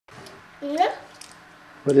No.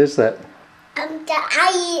 What is that? I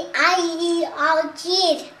eat all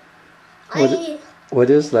cheese. What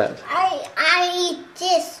is that? I eat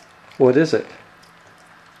this. What is it?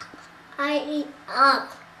 I eat all.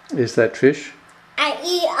 Is that fish? I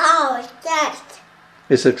eat all that.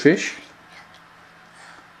 Is it fish?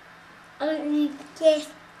 I eat this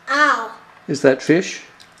all. Is that fish?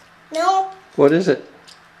 No. What is it?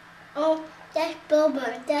 Oh, that's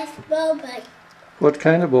böul. That's böul. What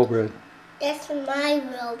kind of bowl bread? That's my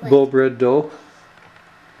böul. Bowl bread dough?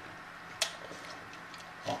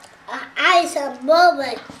 I said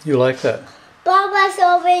böul. You like that? Bubba's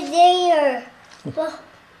over there.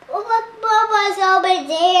 Bubba's over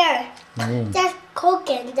there. That's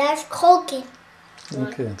cooking. That's cooking.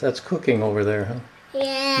 Okay, that's cooking over there, huh?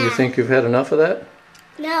 Yeah. You think you've had enough of that?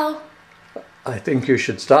 No. I think you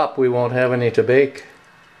should stop. We won't have any to bake.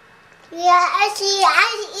 Yeah, I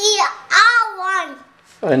eat all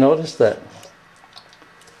one. I noticed that.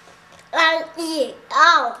 I eat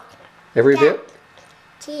all. Every bit?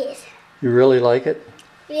 Cheese. You really like it?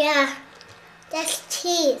 Yeah. That's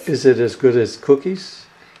cheese. Is it as good as cookies?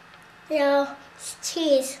 No, it's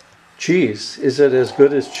cheese. Cheese. Is it as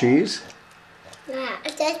good as cheese? Yeah,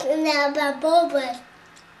 that's not böul.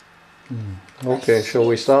 Okay, shall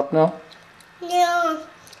we stop now? No.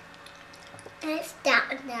 Let's stop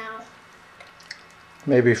now.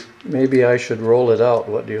 Maybe I should roll it out.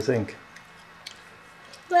 What do you think?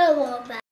 We'll go back.